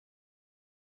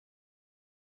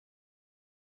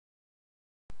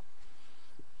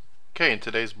Okay, in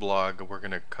today's blog, we're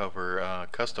going to cover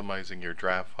customizing your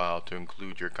draft file to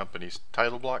include your company's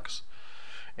title blocks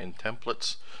and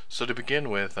templates. So to begin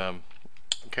with, I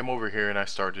came over here and I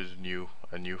started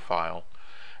a new file.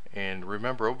 And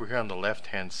remember, over here on the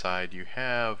left-hand side, you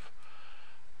have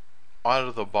out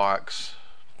of the box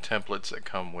templates that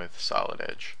come with Solid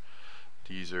Edge.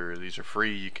 These are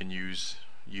free. You can use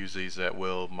these at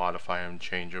will, modify them,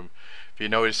 change them. If you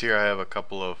notice here, I have a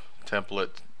couple of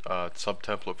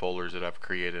sub-template folders that I've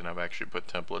created, and I've actually put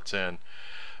templates in.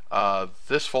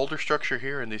 This folder structure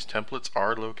here and these templates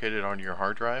are located on your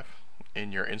hard drive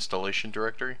in your installation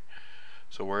directory.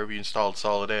 So wherever you installed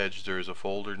Solid Edge, there is a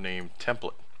folder named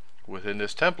template. Within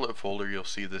this template folder, you'll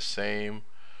see the same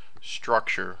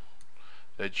structure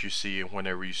that you see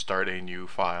whenever you start a new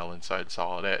file inside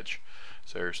Solid Edge.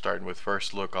 So you're starting with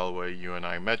first look all the way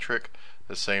UNI metric.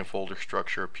 The same folder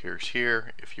structure appears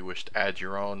here. If you wish to add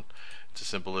your own, it's as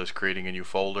simple as creating a new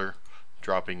folder,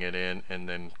 dropping it in, and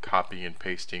then copying and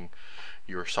pasting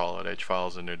your Solid Edge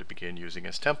files in there to begin using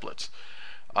as templates.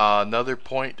 Another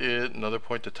point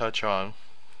to touch on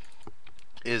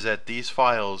is that these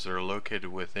files that are located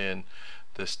within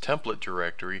this template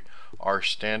directory are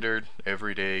standard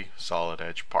everyday Solid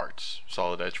Edge files.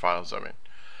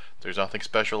 There's nothing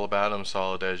special about them.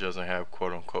 Solid Edge doesn't have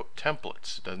quote-unquote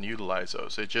templates. It doesn't utilize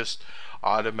those. It just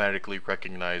automatically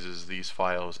recognizes these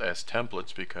files as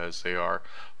templates because they are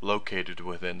located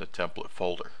within the template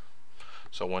folder.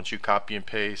 So once you copy and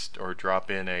paste or drop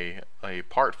in a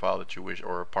part file that you wish,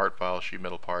 or a part file, sheet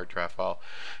metal part, draft file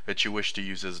that you wish to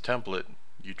use as a template,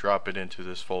 you drop it into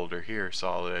this folder here.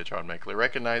 Solid Edge automatically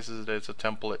recognizes it as a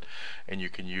template, and you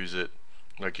can use it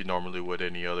like you normally would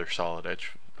any other Solid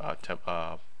Edge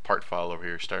part file over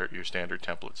here. Start your standard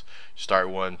templates. Start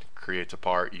one, creates a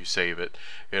part, you save it,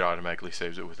 it automatically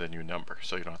saves it with a new number,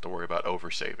 so you don't have to worry about over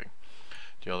saving.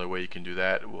 The only way you can do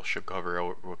that, we'll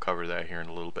cover that here in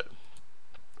a little bit.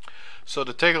 So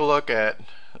to take a look at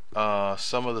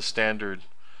some of the standard,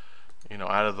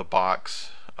 out of the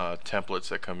box templates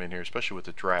that come in here, especially with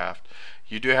the draft,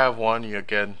 you do have one. You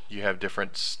have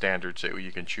different standards that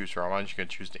you can choose from. You can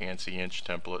choose the ANSI inch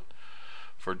template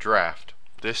for draft.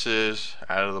 This is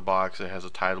out of the box. It has a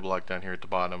title block down here at the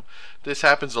bottom. This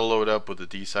happens to load up with the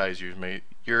D size.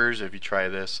 Yours, if you try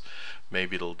this,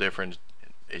 maybe a little different.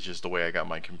 It's just the way I got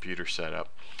my computer set up.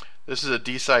 This is a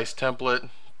D size template,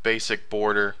 basic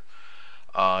border.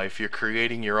 If you're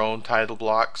creating your own title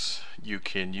blocks, you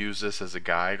can use this as a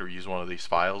guide or use one of these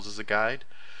files as a guide.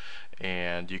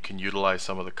 And you can utilize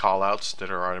some of the callouts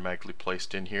that are automatically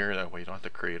placed in here. That way you don't have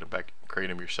to create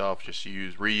them yourself. Just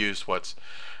reuse what's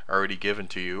already given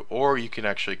to you, or you can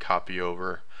actually copy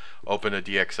over, open a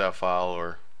DXF file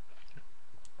or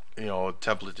a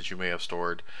template that you may have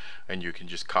stored, and you can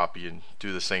just copy and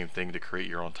do the same thing to create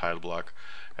your own title block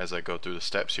as I go through the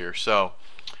steps here. So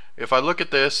if I look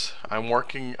at this, I'm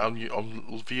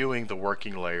viewing the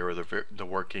working layer, or the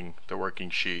working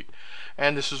sheet,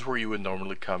 and this is where you would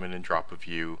normally come in and drop a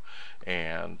view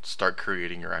and start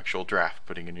creating your actual draft,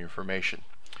 putting in your information.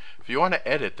 If you want to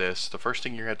edit this, the first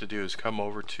thing you have to do is come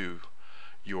over to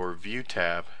your View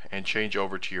tab and change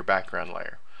over to your background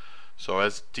layer. So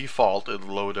as default, it'll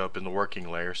load up in the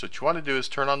working layer. So what you want to do is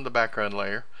turn on the background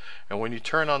layer, and when you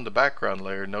turn on the background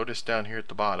layer, notice down here at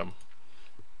the bottom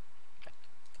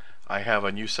I have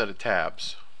a new set of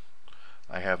tabs.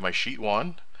 I have my sheet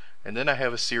 1, and then I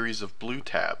have a series of blue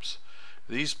tabs.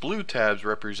 These blue tabs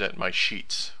represent my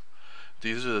sheets.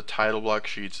 These are the title block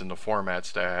sheets and the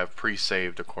formats that I have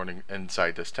pre-saved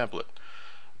inside this template.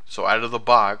 So out of the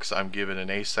box, I'm given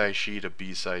an A size sheet, a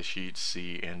B size sheet,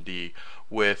 C, and D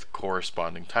with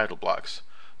corresponding title blocks.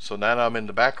 So now that I'm in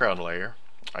the background layer,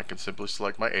 I can simply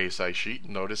select my A size sheet.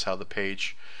 Notice how the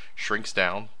page shrinks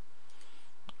down.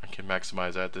 I can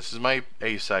maximize that. This is my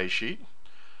A size sheet,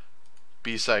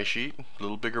 B size sheet, a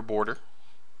little bigger border,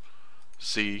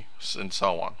 C, and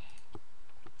so on.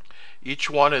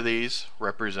 Each one of these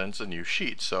represents a new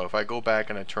sheet. So if I go back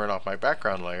and I turn off my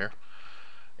background layer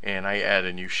and I add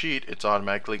a new sheet, it's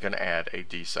automatically going to add a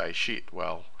D size sheet.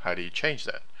 Well, how do you change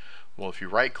that? Well, if you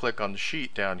right click on the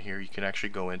sheet down here, you can actually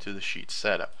go into the sheet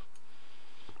setup.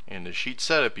 In the sheet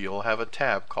setup, you'll have a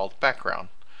tab called background.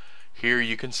 Here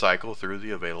you can cycle through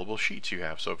the available sheets you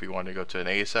have. So if you want to go to an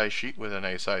A size sheet with an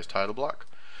A size title block,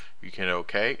 you can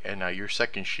OK, and now your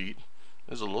second sheet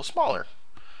is a little smaller.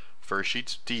 First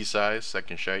sheet's D size,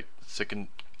 second sheet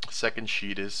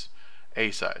is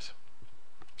A size.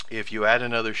 If you add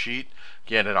another sheet,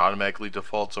 again, it automatically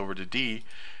defaults over to D.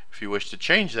 If you wish to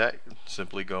change that,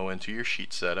 simply go into your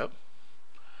sheet setup,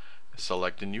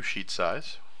 select a new sheet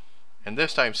size, and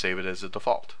this time save it as a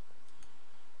default.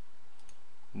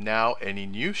 Now any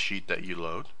new sheet that you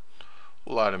load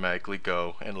will automatically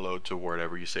go and load to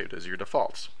wherever you saved as your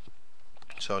defaults.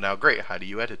 So now great, how do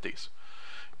you edit these?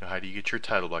 How do you get your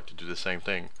title block to do the same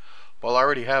thing? Well, I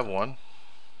already have one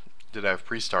that I've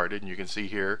pre-started, and you can see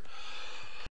here,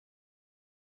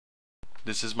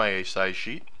 this is my A size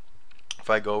sheet. If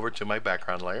I go over to my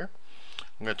background layer,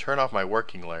 I'm going to turn off my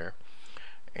working layer,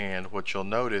 and what you'll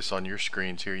notice on your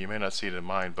screens here, you may not see it in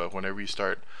mine, but whenever you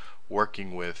start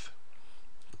working with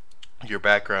your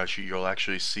background sheet, you'll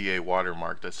actually see a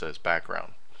watermark that says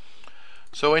background.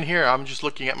 So in here, I'm just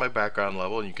looking at my background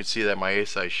level, and you can see that my A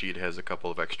size sheet has a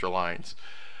couple of extra lines.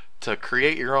 To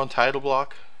create your own title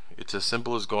block, it's as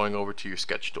simple as going over to your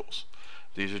sketch tools.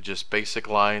 These are just basic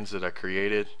lines that I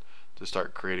created to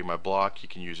start creating my block. You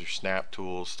can use your snap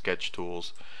tools, sketch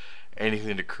tools,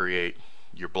 anything to create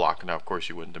your block. Now of course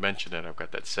you wouldn't dimension it. I've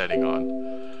got that setting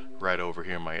on right over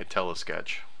here in my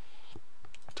IntelliSketch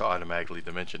to automatically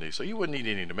dimension these. So you wouldn't need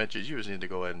any dimensions. You just need to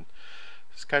go ahead and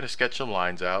just kind of sketch some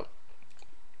lines out.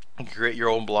 You can create your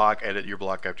own block, edit your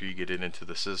block after you get it into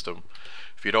the system.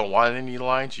 If you don't want any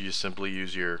lines, you just simply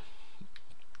use your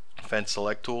fence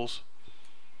select tools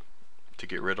to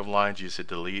get rid of lines. You just hit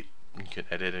delete. You can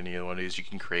edit any one of these. You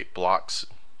can create blocks,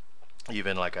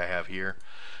 even like I have here.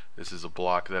 This is a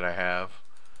block that I have.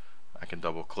 I can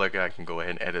double click it. I can go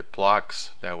ahead and edit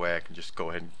blocks. That way I can just go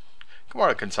ahead and more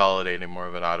of consolidating, more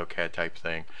of an AutoCAD type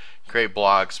thing. Create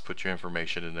blocks, put your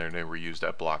information in there, and then reuse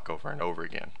that block over and over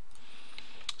again.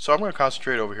 So I'm going to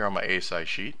concentrate over here on my A size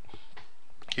sheet.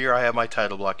 Here I have my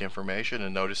title block information,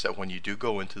 and notice that when you do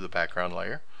go into the background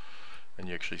layer, and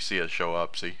you actually see it show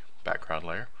up, see background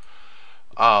layer,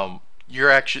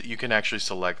 you can actually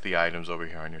select the items over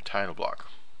here on your title block.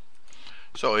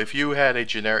 So if you had a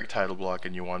generic title block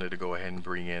and you wanted to go ahead and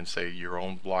bring in, say, your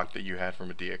own block that you had from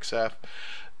a DXF,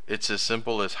 it's as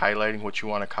simple as highlighting what you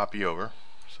want to copy over.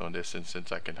 So in this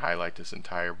instance, I can highlight this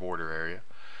entire border area.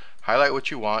 Highlight what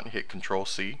you want, hit Control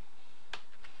C,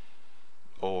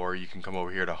 or you can come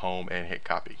over here to Home and hit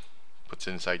Copy. Puts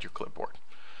it inside your clipboard.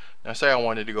 Now say I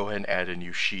wanted to go ahead and add a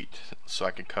new sheet, so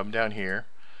I can come down here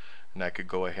and I could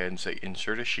go ahead and say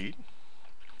Insert a Sheet.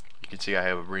 You can see I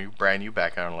have a brand new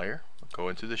background layer. Go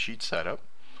into the sheet setup,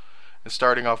 and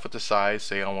starting off with the size,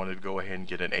 say I wanted to go ahead and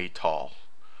get an A tall.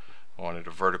 I wanted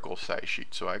a vertical size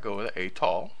sheet, so I go with A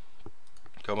tall,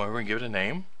 come over and give it a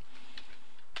name,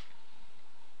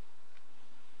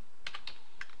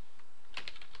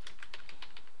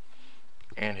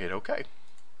 and hit OK.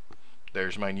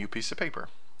 There's my new piece of paper.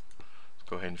 Let's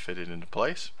go ahead and fit it into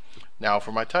place. Now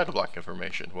for my title block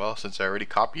information, well, since I already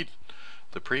copied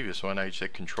the previous one, I just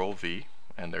hit Control V,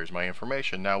 and there's my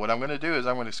information. Now what I'm going to do is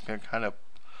I'm going to kind of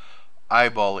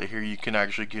eyeball it here. You can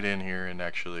actually get in here and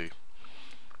actually,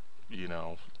 you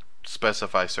know,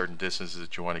 specify certain distances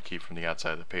that you want to keep from the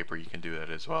outside of the paper. You can do that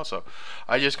as well. So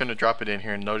I'm just going to drop it in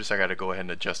here, and notice I got to go ahead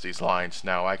and adjust these lines.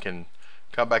 Now I can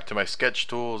come back to my sketch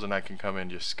tools, and I can come in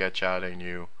and just sketch out a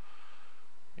new,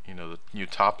 the new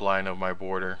top line of my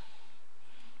border.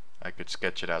 I could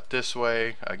sketch it out this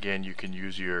way. Again, you can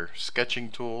use your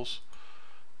sketching tools,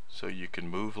 so you can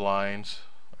move lines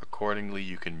accordingly.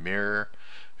 You can mirror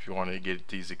if you want to get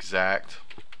these exact.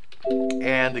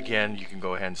 And again, you can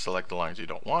go ahead and select the lines you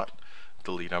don't want,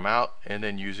 delete them out, and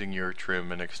then using your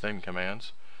trim and extend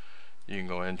commands, you can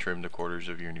go ahead and trim the corners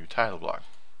of your new title block.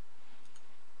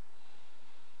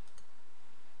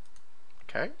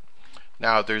 Okay.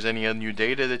 Now if there's any new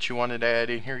data that you wanted to add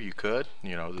in here, you could.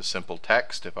 The simple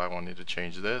text, if I wanted to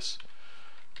change this,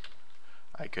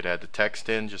 I could add the text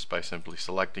in just by simply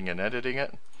selecting and editing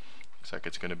it. Looks like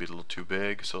it's going to be a little too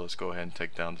big, so let's go ahead and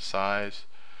take down the size.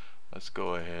 Let's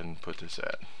go ahead and put this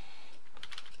at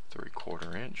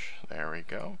 3/4 inch. There we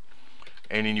go.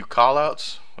 Any new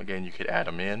callouts, again, you could add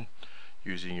them in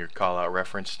using your callout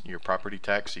reference, your property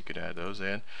text. You could add those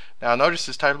in. Now notice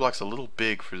this title block's a little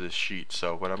big for this sheet,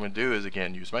 so what I'm going to do is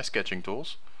again use my sketching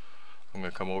tools. I'm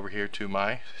going to come over here to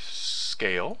my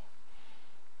scale,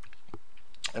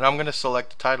 and I'm going to select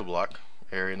the title block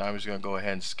area, and I'm just going to go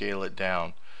ahead and scale it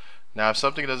down. Now if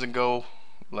something doesn't go,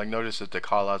 like notice that the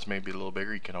callouts may be a little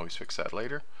bigger, you can always fix that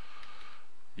later.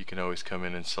 You can always come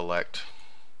in and select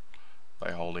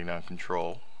by holding down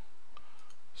Control.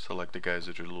 Select the guys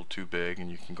that are a little too big, and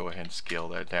you can go ahead and scale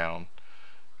that down.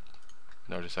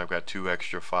 Notice I've got 2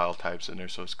 extra file types in there,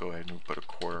 so let's go ahead and put a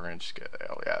 1/4 inch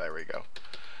scale. Yeah, there we go.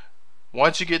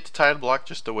 Once you get the title block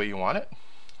just the way you want it,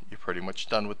 you're pretty much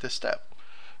done with this step.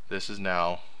 This is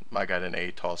now, I got an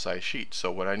A tall size sheet. So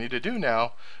what I need to do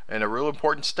now, and a real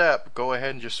important step, go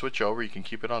ahead and just switch over. You can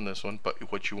keep it on this one,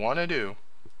 but what you want to do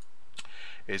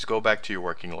is go back to your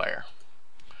working layer.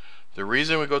 The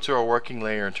reason we go to our working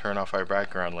layer and turn off our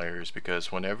background layer is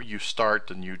because whenever you start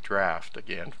the new draft,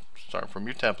 again, start from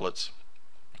your templates,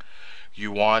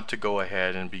 you want to go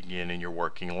ahead and begin in your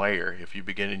working layer. If you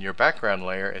begin in your background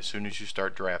layer, as soon as you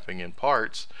start drafting in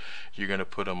parts, you're going to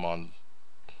put them on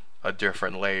a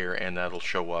different layer, and that'll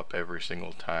show up every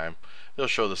single time. It'll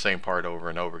show the same part over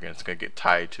and over again. It's going to get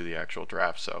tied to the actual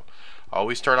draft. So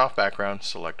always turn off background,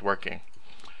 select working.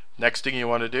 Next thing you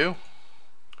want to do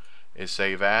is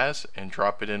save as and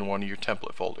drop it in one of your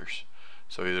template folders.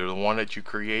 So either the one that you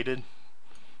created,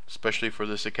 especially for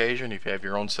this occasion, if you have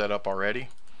your own setup already,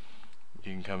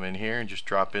 you can come in here and just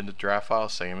drop in the draft file,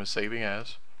 same as saving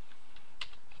as.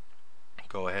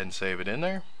 Go ahead and save it in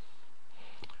there.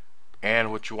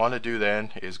 And what you want to do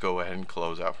then is go ahead and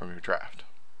close out from your draft.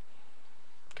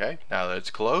 Okay, now that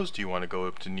it's closed, you want to go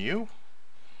up to new.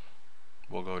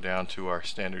 We'll go down to our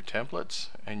standard templates,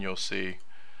 and you'll see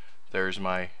there's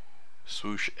my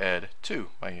swoosh ed 2,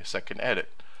 my second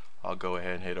edit. I'll go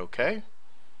ahead and hit OK.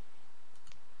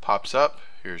 Pops up,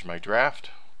 here's my draft.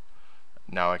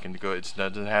 Now I can go, it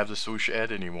doesn't have the swoosh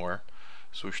ed anymore,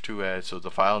 swoosh 2 ed, so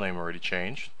the file name already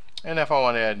changed. And if I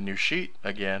want to add a new sheet,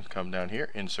 again, come down here,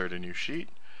 insert a new sheet,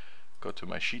 go to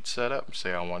my sheet setup,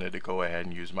 say I wanted to go ahead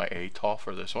and use my ATOL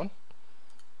for this one.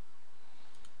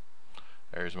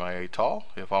 There's my ATOL.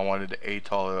 If I wanted the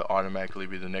ATOL to automatically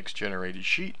be the next generated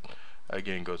sheet,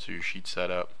 again, go to your sheet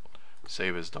setup,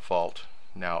 save as default.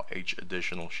 Now each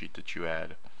additional sheet that you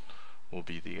add will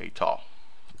be the ATOL.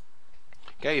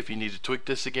 Okay, if you need to tweak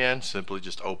this again, simply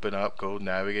just open up, go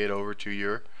navigate over to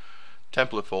your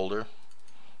template folder,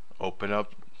 open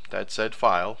up that said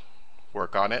file,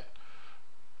 work on it,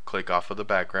 click off of the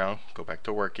background, go back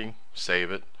to working, save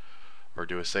it, or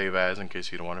do a save as in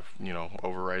case you don't want to,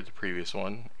 override the previous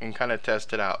one, and kind of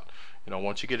test it out.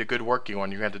 Once you get a good working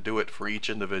one, you have to do it for each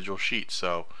individual sheet.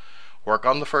 So work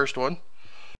on the first one,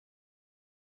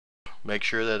 make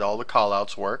sure that all the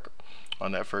callouts work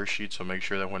on that first sheet, so make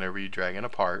sure that whenever you drag it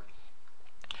apart,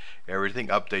 everything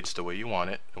updates the way you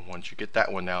want it. And once you get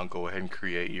that one down, go ahead and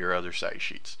create your other size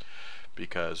sheets,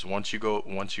 because once you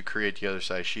create the other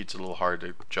size sheets, it's a little hard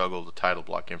to juggle the title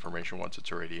block information once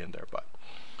it's already in there. But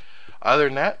other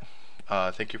than that,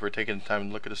 thank you for taking the time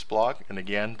to look at this blog. And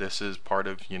again, this is part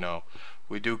of,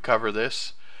 we do cover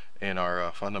this in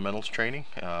our fundamentals training.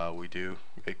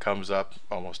 It comes up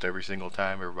almost every single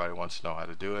time. Everybody wants to know how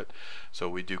to do it, so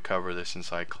we do cover this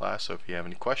inside class. So if you have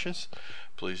any questions,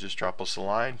 please just drop us a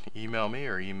line, email me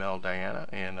or email Diana,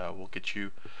 and we'll get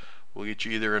you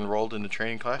either enrolled in the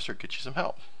training class or get you some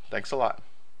help. Thanks a lot.